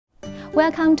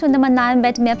Welcome to number 9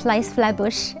 Bendemeer Place,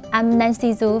 Flatbush. I'm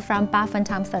Nancy Zhu from Barfoot,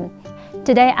 Thompson.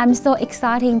 Today, I'm so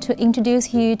excited to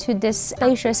introduce you to this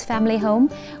spacious family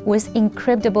home with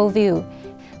incredible view.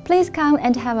 Please come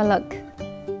and have a look.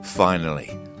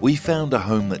 Finally, we found a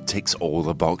home that ticks all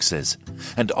the boxes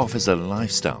and offers a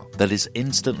lifestyle that is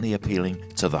instantly appealing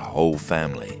to the whole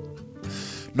family.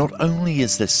 Not only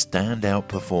is this standout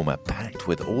performer packed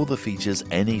with all the features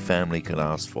any family could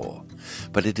ask for,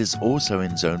 but it is also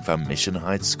in zone for Mission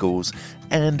Heights Schools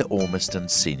and Ormiston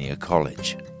Senior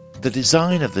College. The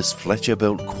design of this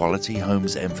Fletcher-built quality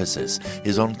home's emphasis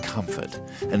is on comfort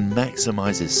and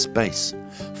maximizes space,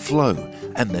 flow,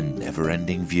 and the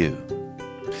never-ending view.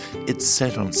 It's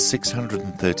set on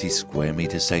 630 square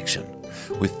meter section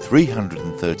with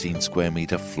 313 square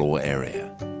meter floor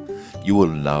area. You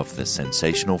will love the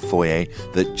sensational foyer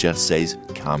that just says,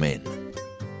 "Come in."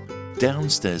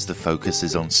 Downstairs, the focus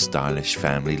is on stylish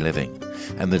family living,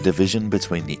 and the division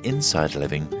between the inside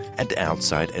living and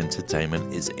outside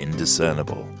entertainment is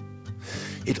indiscernible.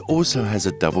 It also has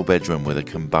a double bedroom with a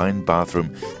combined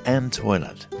bathroom and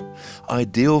toilet,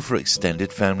 ideal for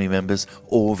extended family members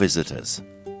or visitors.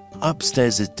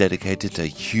 Upstairs is dedicated to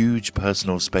huge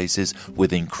personal spaces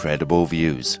with incredible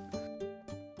views.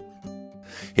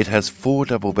 It has 4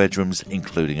 double bedrooms,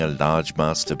 including a large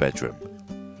master bedroom.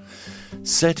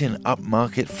 Set in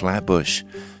upmarket Flatbush,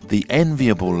 the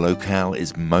enviable locale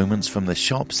is moments from the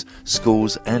shops,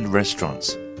 schools, and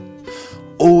restaurants.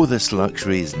 All this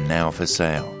luxury is now for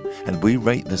sale, and we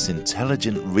rate this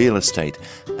intelligent real estate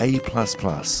A++.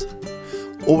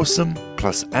 Awesome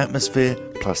plus atmosphere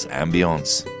plus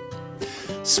ambience.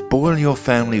 Spoil your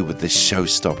family with this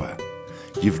showstopper.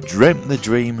 You've dreamt the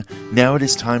dream, now it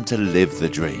is time to live the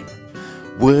dream.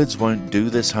 Words won't do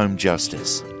this home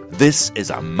justice. This is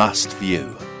a must view.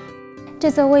 这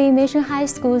座位于 Mission High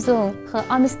School Zone 和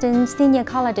Ormiston Senior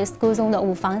College School Zone 的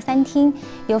5房3厅，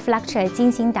由 Fletcher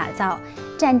精心打造，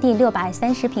占地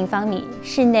630平方米，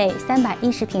室内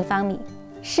310平方米。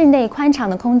室内宽敞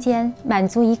的空间，满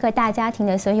足一个大家庭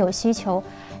的所有需求。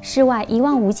室外一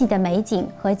望无际的美景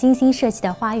和精心设计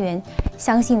的花园，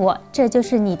相信我，这就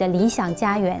是你的理想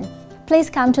家园。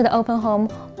Please come to the open home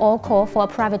or call for a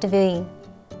private viewing.